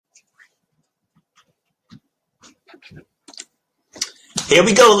Here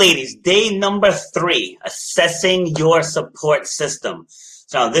we go, ladies. Day number 3, assessing your support system.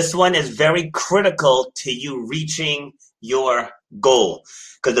 So this one is very critical to you reaching your goal,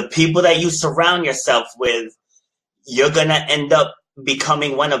 because the people that you surround yourself with, you're going to end up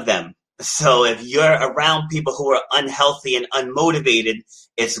becoming one of them. So if you're around people who are unhealthy and unmotivated,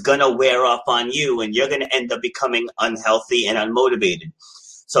 it's going to wear off on you, and you're going to end up becoming unhealthy and unmotivated.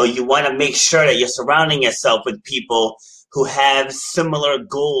 So you want to make sure that you're surrounding yourself with people who have similar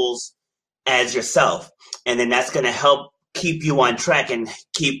goals as yourself. And then that's going to help keep you on track and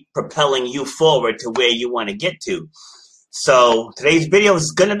keep propelling you forward to where you want to get to. So today's video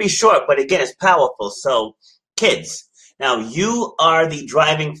is going to be short, but again, it's powerful. So kids, now you are the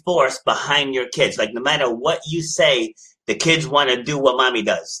driving force behind your kids. Like no matter what you say, the kids want to do what mommy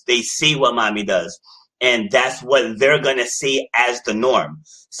does. They see what mommy does. And that's what they're going to see as the norm.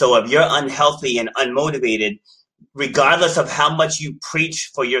 So if you're unhealthy and unmotivated, regardless of how much you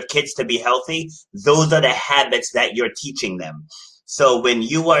preach for your kids to be healthy, those are the habits that you're teaching them. So when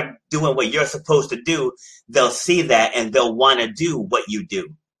you are doing what you're supposed to do, they'll see that and they'll want to do what you do.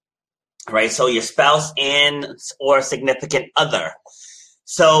 Right? So your spouse and or significant other.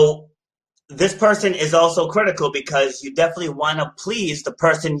 So this person is also critical because you definitely want to please the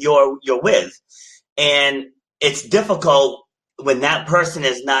person you're with. And it's difficult when that person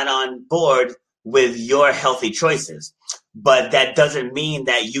is not on board with your healthy choices. But that doesn't mean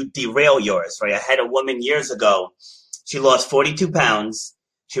that you derail yours, right? I had a woman years ago. She lost 42 pounds.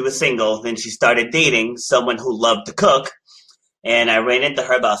 She was single. Then she started dating someone who loved to cook. And I ran into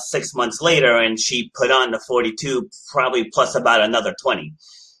her about 6 months later, and she put on the 42, probably plus about another 20.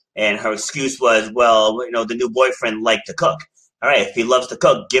 And her excuse was, well, the new boyfriend liked to cook. All right, if he loves to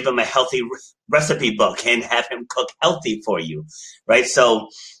cook, give him a healthy recipe book and have him cook healthy for you, right? So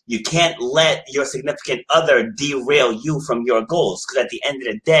you can't let your significant other derail you from your goals, because at the end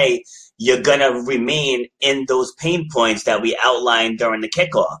of the day, you're going to remain in those pain points that we outlined during the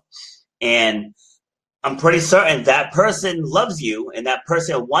kickoff. And I'm pretty certain that person loves you, and that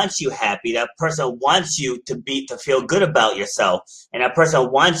person wants you happy. That person wants you to feel good about yourself, and that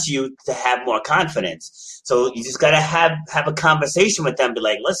person wants you to have more confidence. So you just got to have a conversation with them. Be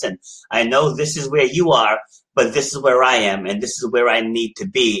like, listen, I know this is where you are, but this is where I am, and this is where I need to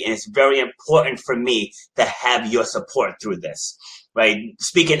be. And it's very important for me to have your support through this, right?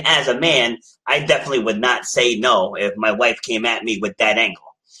 Speaking as a man, I definitely would not say no if my wife came at me with that angle.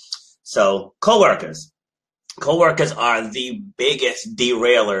 So coworkers. Coworkers are the biggest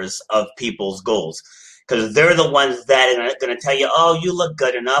derailers of people's goals, because they're the ones that are going to tell you, oh, you look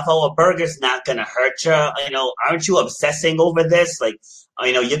good enough. Oh, a burger's not going to hurt you. Aren't you obsessing over this? Like,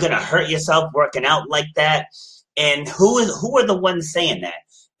 you're going to hurt yourself working out like that. And who are the ones saying that?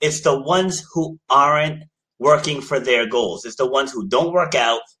 It's the ones who aren't working for their goals. It's the ones who don't work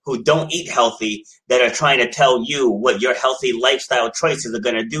out, who don't eat healthy, that are trying to tell you what your healthy lifestyle choices are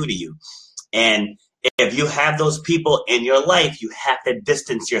going to do to you. And if you have those people in your life, you have to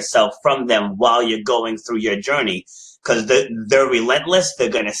distance yourself from them while you're going through your journey, because they're relentless. They're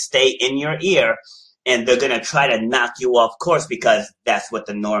going to stay in your ear, and they're going to try to knock you off course, because that's what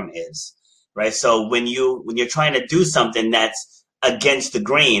the norm is, right? So when you're trying to do something that's against the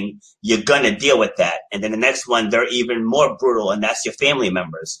grain, you're going to deal with that. And then the next one, they're even more brutal, and that's your family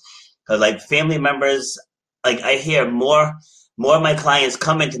members. Because like family members, like I hear more of my clients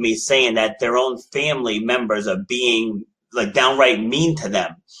coming to me saying that their own family members are being like downright mean to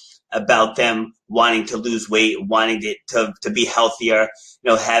them about them wanting to lose weight, wanting to be healthier,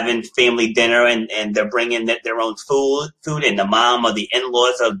 having family dinner, and they're bringing their own food, and the mom or the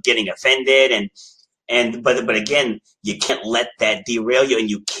in-laws are getting offended. But again, you can't let that derail you, and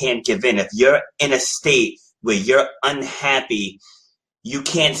you can't give in. If you're in a state where you're unhappy, you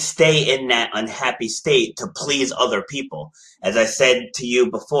can't stay in that unhappy state to please other people. As I said to you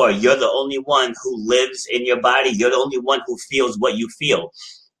before, you're the only one who lives in your body. You're the only one who feels what you feel.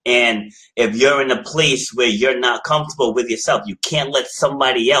 And if you're in a place where you're not comfortable with yourself, you can't let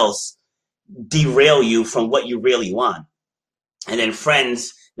somebody else derail you from what you really want. And then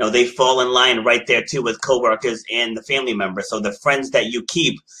friends, they fall in line right there too with coworkers and the family members. So the friends that you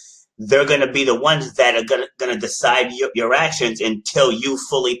keep, they're going to be the ones that are going to decide your actions until you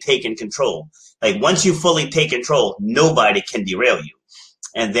fully taken control. Like once you fully take control, nobody can derail you.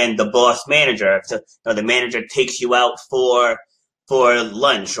 And then the boss manager, the manager takes you out for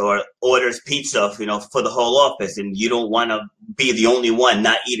lunch or orders pizza, for the whole office, and you don't want to be the only one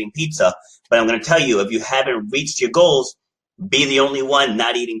not eating pizza. But I'm going to tell you, if you haven't reached your goals, be the only one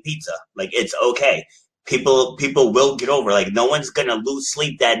not eating pizza. Like, it's okay. People will get over. Like, no one's gonna lose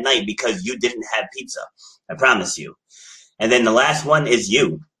sleep that night because you didn't have pizza. I promise you. And then the last one is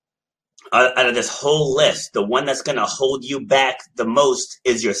you. Out of this whole list, the one that's gonna hold you back the most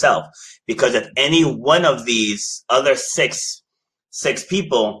is yourself. Because if any one of these other six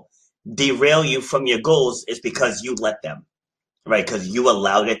people derail you from your goals, it's because you let them, right? Because you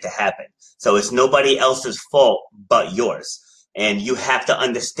allowed it to happen. So it's nobody else's fault but yours. And you have to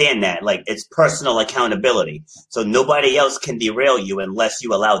understand that. Like, it's personal accountability. So nobody else can derail you unless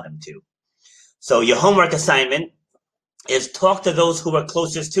you allow them to. So your homework assignment is talk to those who are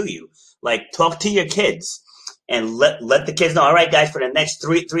closest to you. Like, talk to your kids and let the kids know, all right, guys, for the next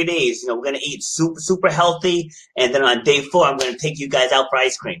three days, we're going to eat super healthy. And then on day 4, I'm going to take you guys out for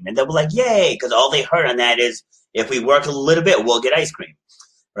ice cream. And they'll be like, yay, because all they heard on that is, if we work a little bit, we'll get ice cream,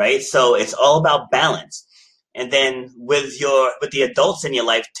 right? So it's all about balance. And then with the adults in your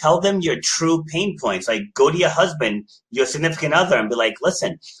life, tell them your true pain points. Like, go to your husband, your significant other, and be like,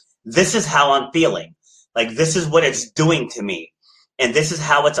 listen, this is how I'm feeling. Like, this is what it's doing to me. And this is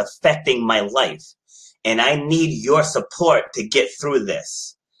how it's affecting my life. And I need your support to get through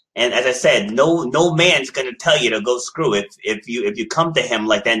this. And as I said, no man's going to tell you to go screw. If you come to him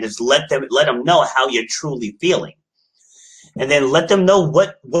like that, and just let him know how you're truly feeling. And then let them know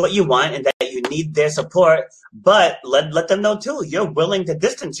what you want and that you need their support. But let them know, too, you're willing to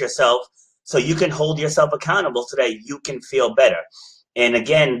distance yourself so you can hold yourself accountable so that you can feel better. And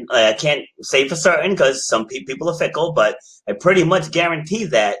again, I can't say for certain because some people are fickle, but I pretty much guarantee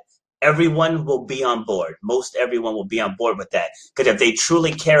that everyone will be on board. Most everyone will be on board with that. Because if they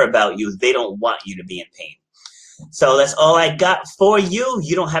truly care about you, they don't want you to be in pain. So that's all I got for you.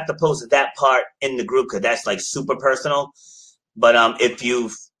 You don't have to post that part in the group because that's like super personal. But if you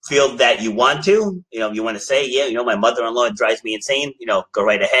feel that you want to, if you want to say, yeah, my mother-in-law drives me insane, go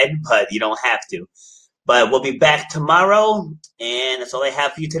right ahead, but you don't have to. But we'll be back tomorrow, and that's all I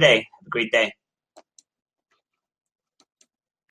have for you today. Have a great day.